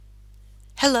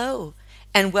Hello,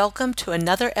 and welcome to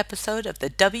another episode of the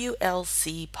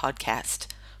WLC Podcast,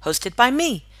 hosted by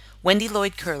me, Wendy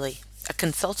Lloyd Curley, a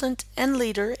consultant and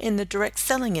leader in the direct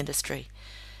selling industry.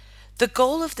 The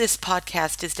goal of this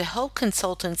podcast is to help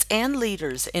consultants and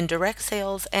leaders in direct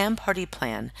sales and party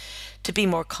plan to be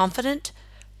more confident,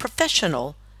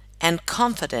 professional, and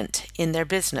confident in their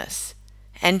business.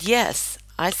 And yes,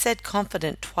 I said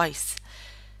confident twice.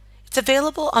 It's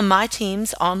available on my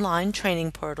team's online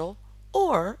training portal,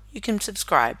 or you can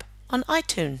subscribe on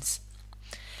iTunes.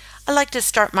 I like to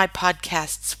start my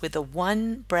podcasts with a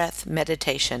one breath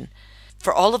meditation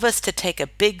for all of us to take a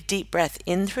big deep breath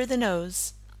in through the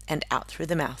nose and out through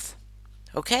the mouth.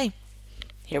 Okay,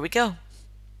 here we go.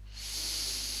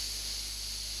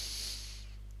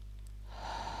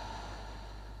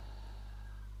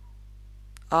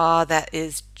 Ah, that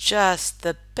is just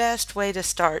the best way to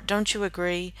start, don't you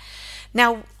agree?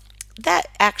 Now, that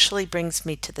actually brings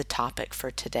me to the topic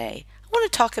for today. I want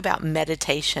to talk about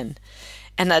meditation,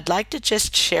 and I'd like to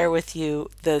just share with you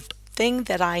the thing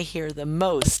that I hear the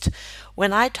most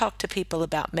when I talk to people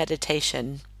about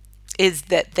meditation is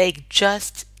that they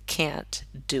just can't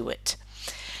do it.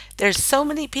 There's so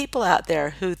many people out there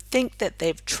who think that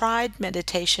they've tried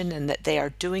meditation and that they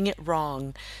are doing it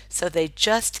wrong, so they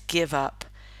just give up.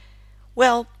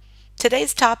 Well,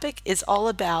 today's topic is all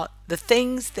about the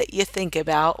things that you think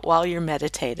about while you're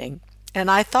meditating. And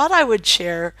I thought I would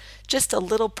share just a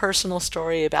little personal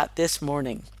story about this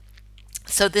morning.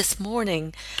 So this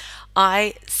morning,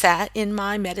 I sat in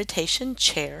my meditation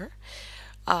chair,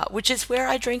 which is where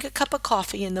I drink a cup of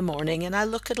coffee in the morning, and I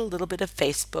look at a little bit of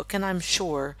Facebook, and I'm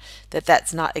sure that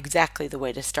that's not exactly the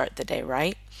way to start the day,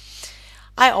 right?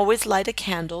 I always light a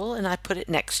candle and I put it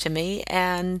next to me,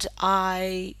 and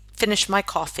I finish my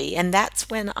coffee, and that's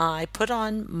when I put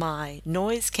on my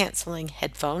noise canceling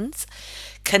headphones,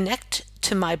 connect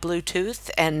to my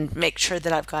Bluetooth, and make sure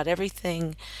that I've got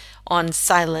everything on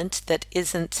silent that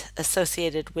isn't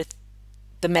associated with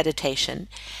the meditation.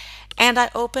 And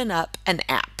I open up an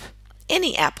app.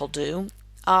 Any app will do.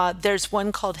 There's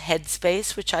one called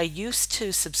Headspace, which I used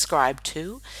to subscribe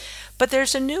to, but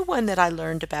there's a new one that I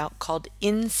learned about called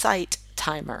Insight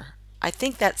Timer. I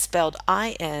think that's spelled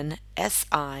INSIGHT,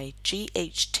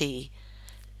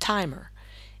 Timer.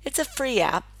 It's a free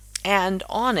app, and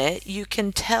on it you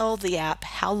can tell the app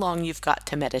how long you've got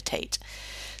to meditate.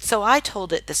 So I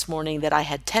told it this morning that I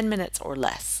had 10 minutes or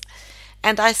less,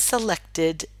 and I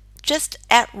selected just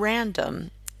at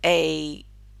random a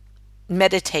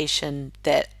meditation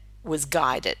that was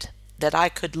guided, that I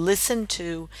could listen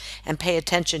to and pay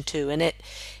attention to. And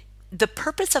the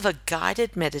purpose of a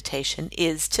guided meditation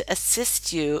is to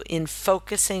assist you in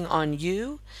focusing on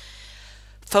you,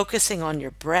 focusing on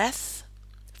your breath,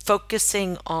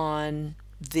 focusing on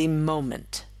the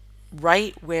moment,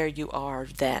 right where you are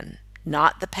then,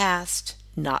 not the past,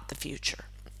 not the future.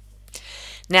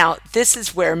 Now, this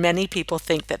is where many people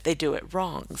think that they do it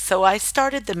wrong. So I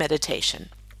started the meditation,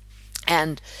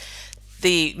 and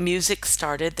the music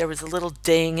started. There was a little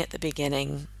ding at the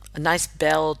beginning, a nice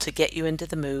bell to get you into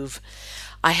the move.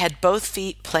 I had both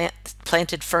feet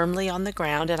planted firmly on the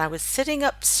ground, and I was sitting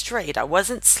up straight. I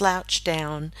wasn't slouched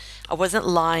down. I wasn't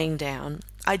lying down.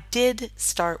 I did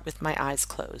start with my eyes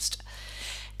closed.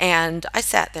 And I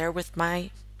sat there with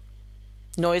my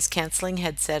noise canceling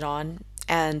headset on,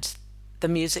 and the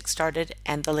music started,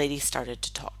 and the lady started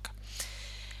to talk.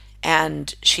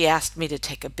 And she asked me to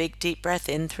take a big deep breath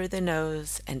in through the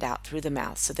nose and out through the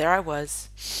mouth. So there I was.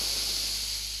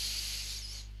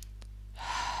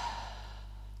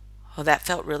 Oh, that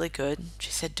felt really good.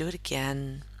 She said, do it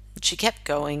again. She kept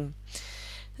going.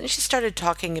 Then she started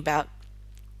talking about,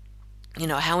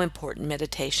 how important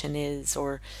meditation is,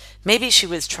 or maybe she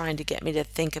was trying to get me to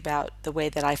think about the way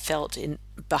that I felt in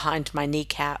behind my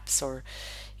kneecaps or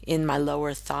in my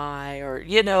lower thigh, or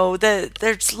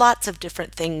there's lots of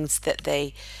different things that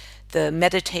the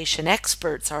meditation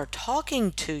experts are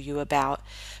talking to you about,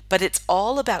 but it's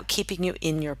all about keeping you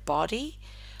in your body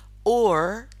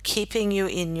or keeping you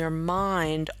in your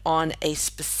mind on a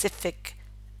specific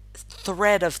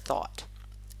thread of thought.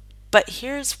 But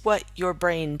here's what your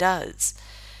brain does.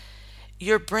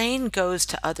 Your brain goes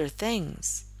to other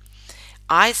things.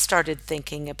 I started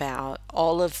thinking about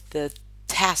all of the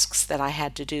tasks that I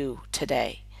had to do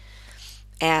today.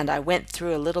 And I went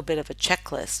through a little bit of a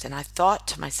checklist, and I thought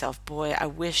to myself, boy, I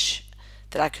wish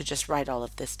that I could just write all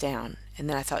of this down. And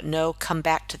then I thought, no, come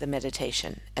back to the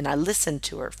meditation. And I listened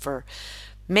to her for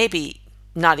maybe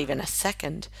not even a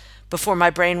second before my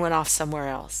brain went off somewhere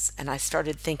else. And I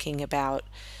started thinking about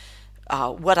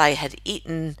what I had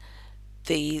eaten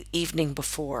the evening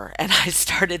before, and I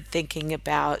started thinking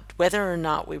about whether or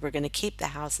not we were going to keep the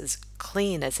house as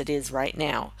clean as it is right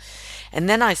now. And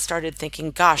then I started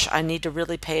thinking, gosh, I need to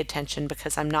really pay attention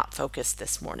because I'm not focused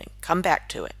this morning. Come back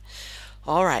to it.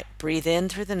 All right, breathe in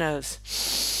through the nose,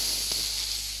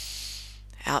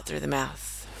 out through the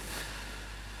mouth.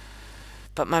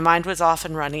 But my mind was off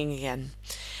and running again.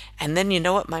 And then you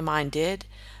know what my mind did?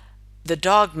 The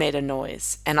dog made a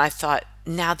noise, and I thought,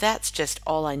 now that's just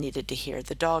all I needed to hear.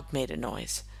 The dog made a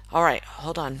noise. All right,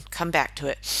 hold on, come back to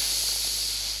it.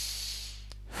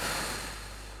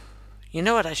 You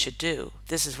know what I should do?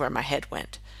 This is where my head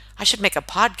went. I should make a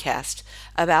podcast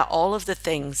about all of the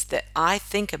things that I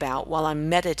think about while I'm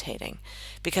meditating,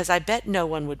 because I bet no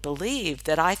one would believe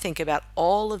that I think about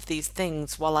all of these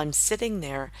things while I'm sitting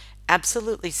there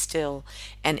absolutely still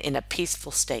and in a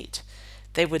peaceful state.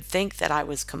 They would think that I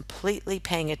was completely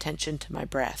paying attention to my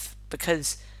breath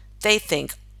because they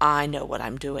think I know what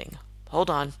I'm doing. Hold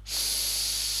on.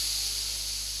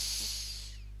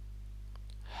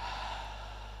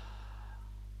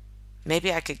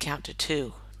 Maybe I could count to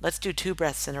 2. Let's do 2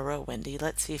 breaths in a row, Wendy.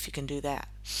 Let's see if you can do that.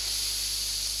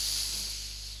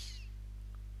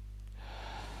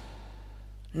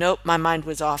 Nope, my mind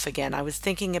was off again. I was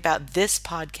thinking about this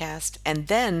podcast, and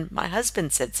then my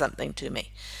husband said something to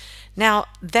me. Now,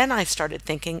 then I started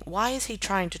thinking, why is he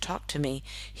trying to talk to me?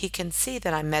 He can see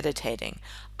that I'm meditating.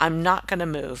 I'm not going to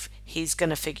move. He's going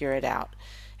to figure it out.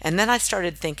 And then I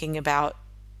started thinking about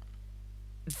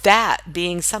that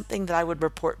being something that I would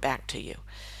report back to you.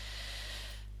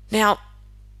 Now,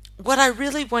 what I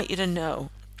really want you to know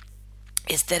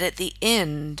is that at the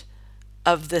end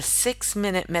of the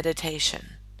 6-minute meditation,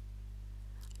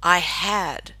 I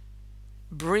had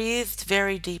breathed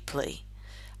very deeply.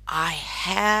 I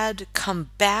had come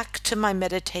back to my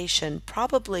meditation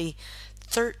probably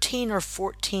 13 or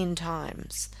 14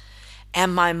 times,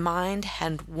 and my mind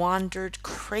had wandered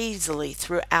crazily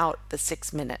throughout the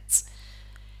 6 minutes.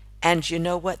 And you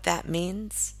know what that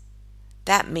means?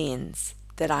 That means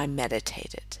that I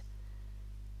meditated.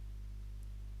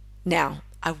 Now,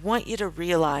 I want you to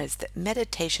realize that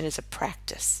meditation is a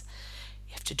practice.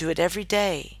 You have to do it every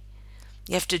day.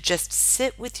 You have to just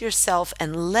sit with yourself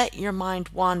and let your mind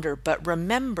wander, but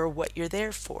remember what you're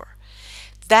there for.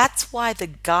 That's why the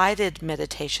guided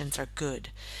meditations are good.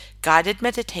 Guided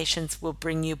meditations will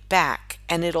bring you back,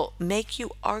 and it'll make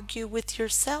you argue with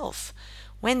yourself.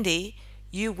 Wendy,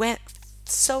 you went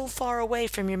so far away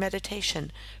from your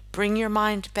meditation. Bring your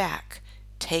mind back.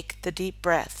 Take the deep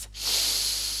breath.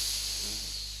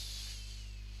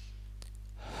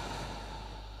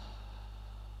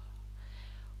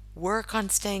 Work on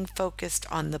staying focused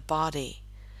on the body.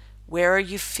 Where are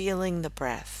you feeling the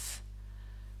breath?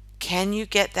 Can you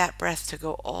get that breath to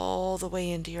go all the way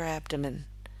into your abdomen?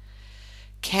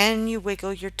 Can you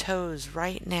wiggle your toes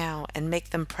right now and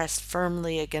make them press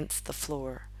firmly against the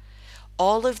floor?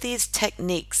 All of these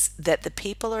techniques that the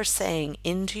people are saying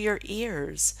into your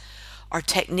ears are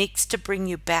techniques to bring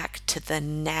you back to the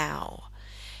now.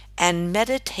 And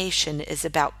meditation is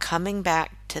about coming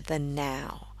back to the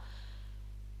now.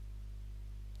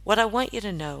 What I want you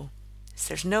to know is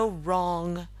there's no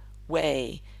wrong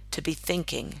way to be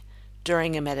thinking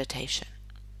during a meditation.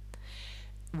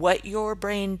 What your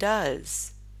brain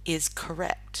does is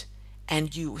correct,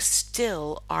 and you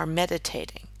still are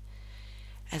meditating.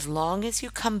 As long as you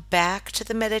come back to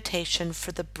the meditation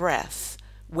for the breath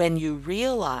when you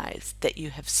realize that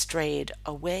you have strayed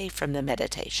away from the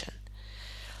meditation.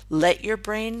 Let your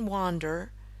brain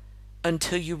wander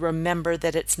until you remember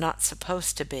that it's not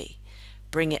supposed to be.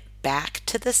 Bring it back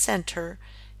to the center,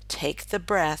 take the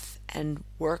breath, and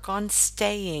work on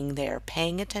staying there,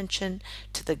 paying attention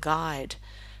to the guide.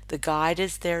 The guide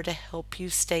is there to help you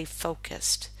stay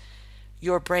focused.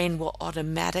 Your brain will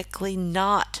automatically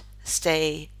not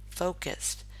stay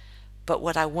focused. But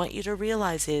what I want you to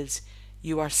realize is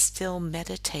you are still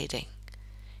meditating.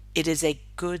 It is a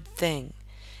good thing.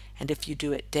 And if you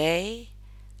do it day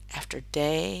after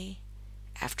day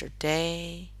after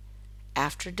day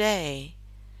after day,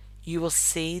 you will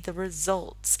see the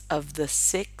results of the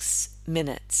 6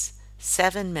 minutes,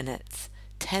 7 minutes,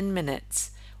 10 minutes,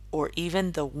 or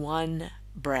even the one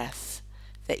breath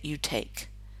that you take.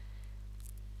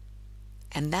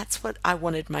 And that's what I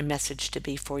wanted my message to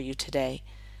be for you today.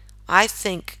 I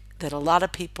think that a lot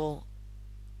of people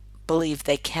believe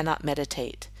they cannot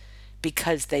meditate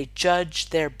because they judge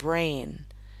their brain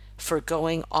for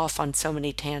going off on so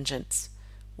many tangents,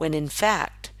 when in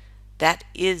fact, that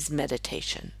is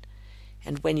meditation.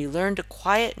 And when you learn to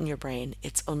quieten your brain,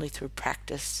 it's only through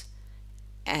practice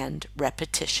and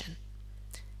repetition.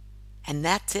 And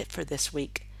that's it for this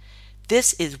week.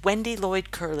 This is Wendy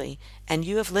Lloyd Curley, and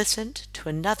you have listened to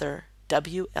another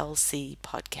WLC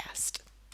podcast.